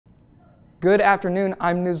Good afternoon.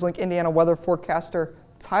 I'm NewsLink Indiana weather forecaster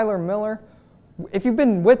Tyler Miller. If you've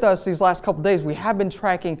been with us these last couple days, we have been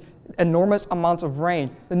tracking enormous amounts of rain.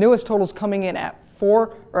 The newest totals coming in at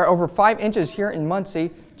over 5 inches here in Muncie,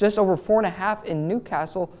 just over 4.5 in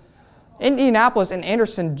Newcastle. Indianapolis and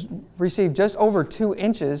Anderson received just over 2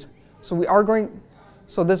 inches.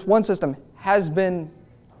 So this one system has been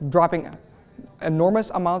dropping enormous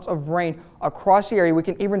amounts of rain across the area. We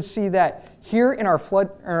can even see that here in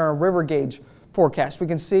our river gauge forecast. We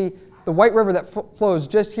can see the White River that flows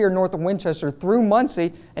just here north of Winchester through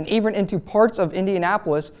Muncie and even into parts of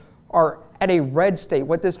Indianapolis are at a red state.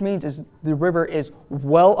 What this means is the river is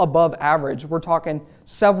well above average. We're talking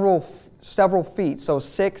several feet, so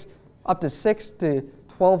up to 6 to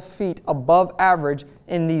 12 feet above average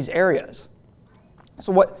in these areas.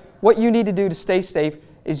 So what you need to do to stay safe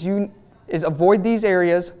is avoid these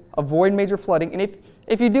areas, avoid major flooding, and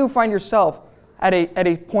if you do find yourself at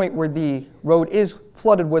a point where the road is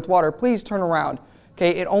flooded with water, please turn around.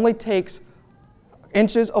 Okay, it only takes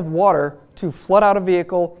inches of water to flood out a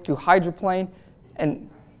vehicle, to hydroplane, and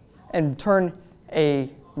turn a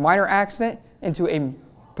minor accident into a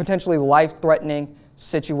potentially life-threatening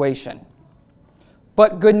situation.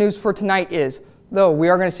 But good news for tonight is, though we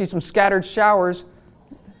are going to see some scattered showers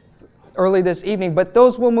early this evening, but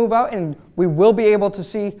those will move out and we will be able to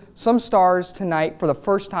see some stars tonight for the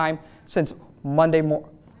first time since Monday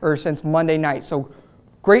night. So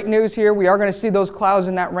great news here. We are going to see those clouds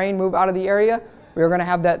and that rain move out of the area. We are going to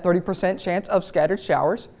have that 30% chance of scattered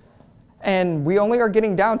showers. And we only are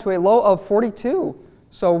getting down to a low of 42.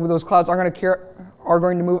 So those clouds are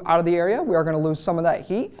going to move out of the area. We are going to lose some of that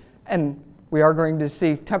heat. And we are going to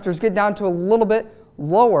see temperatures get down to a little bit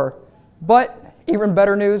lower. But even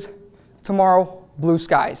better news, tomorrow, blue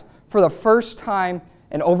skies. For the first time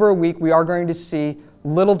in over a week, we are going to see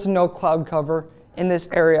little to no cloud cover in this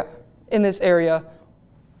area,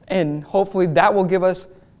 and hopefully that will give us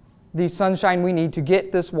the sunshine we need to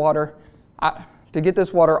get this water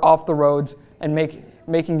off the roads and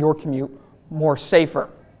making your commute more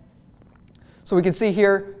safer. So we can see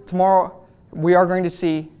here tomorrow we are going to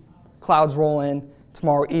see clouds roll in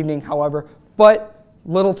tomorrow evening, however, but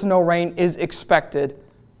little to no rain is expected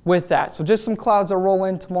with that. So just some clouds that roll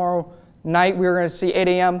in tomorrow night. We are going to see 8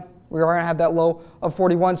 a.m. We are going to have that low of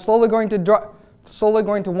 41, slowly going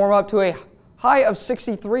to warm up to a high of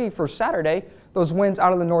 63 for Saturday. Those winds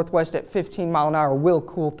out of the northwest at 15 mile an hour will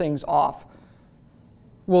cool things off.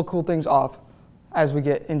 As we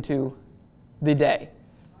get into the day.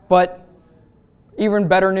 But even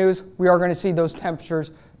better news, we are going to see those temperatures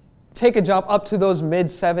take a jump up to those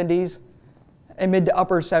mid-70s and mid to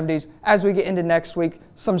upper 70s as we get into next week.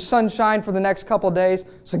 Some sunshine for the next couple days.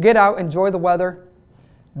 So get out, enjoy the weather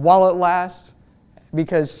while it lasts,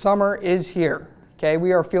 because summer is here. Okay,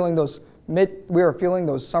 we are feeling those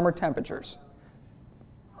summer temperatures.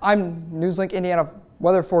 I'm NewsLink Indiana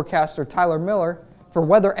weather forecaster Tyler Miller. For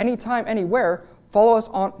weather anytime, anywhere, follow us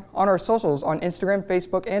on our socials on Instagram,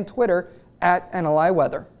 Facebook, and Twitter at NLI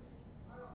Weather.